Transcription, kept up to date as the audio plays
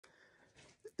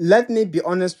Let me be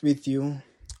honest with you.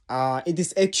 It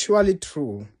is actually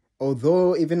true.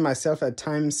 Although even myself at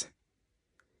times,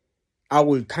 I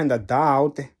will kind of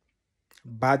doubt,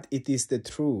 but it is the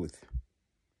truth.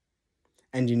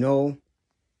 And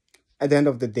at the end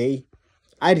of the day,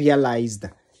 I realized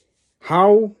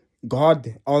how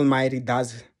God Almighty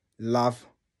does love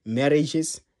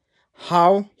marriages,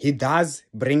 how He does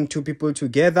bring two people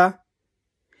together,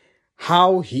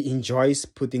 how He enjoys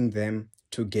putting them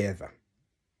together.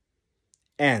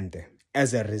 And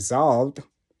as a result,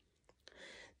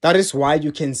 that is why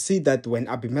you can see that when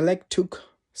Abimelech took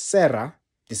Sarah,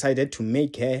 decided to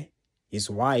make her his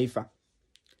wife,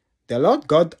 the Lord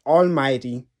God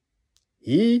Almighty,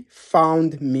 He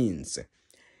found means.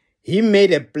 He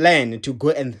made a plan to go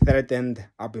and threaten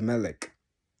Abimelech.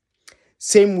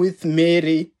 Same with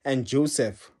Mary and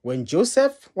Joseph. When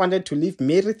Joseph wanted to leave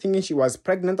Mary thinking she was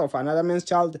pregnant of another man's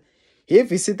child, he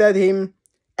visited him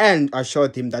and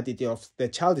assured him that the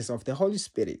child is of the Holy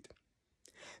Spirit.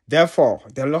 Therefore,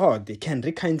 the Lord can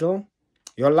rekindle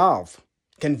your love.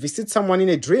 He can visit someone in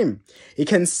a dream. He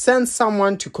can send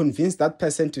someone to convince that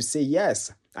person to say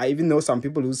yes. I even know some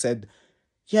people who said,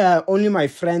 yeah, only my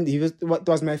friend, it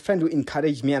was my friend who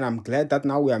encouraged me, and I'm glad that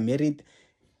now we are married,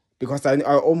 because I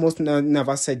almost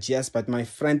never said yes, but my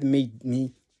friend made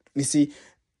me. You see,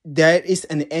 there is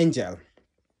an angel.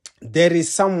 There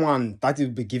is someone that will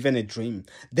be given a dream.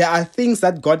 There are things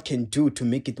that God can do to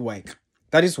make it work.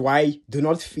 That is why do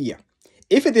not fear.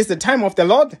 If it is the time of the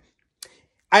Lord,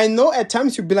 I know at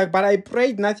times you'll be like, but I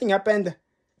prayed, nothing happened.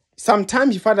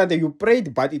 Sometimes you find that you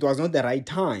prayed, but it was not the right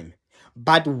time.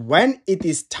 But when it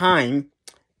is time,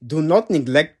 do not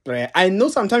neglect prayer. I know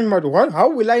sometimes you might, what?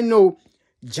 How will I know?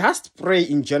 Just pray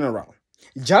in general.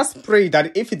 Just pray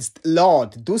that if it's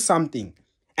Lord, do something.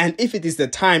 And if it is the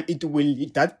time,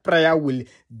 that prayer will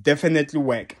definitely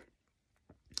work.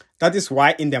 That is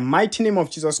why in the mighty name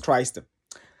of Jesus Christ,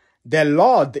 the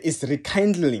Lord is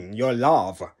rekindling your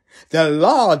love. The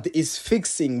Lord is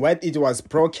fixing where it was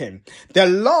broken. The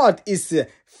Lord is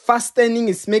fastening,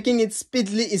 is making it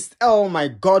speedily. Oh my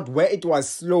God, where it was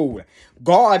slow.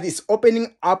 God is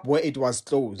opening up where it was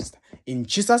closed. In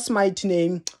Jesus' mighty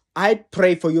name, I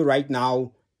pray for you right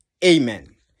now.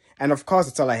 Amen. And of course,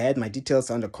 that's all I had. My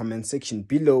details are in the comment section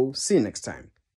below. See you next time.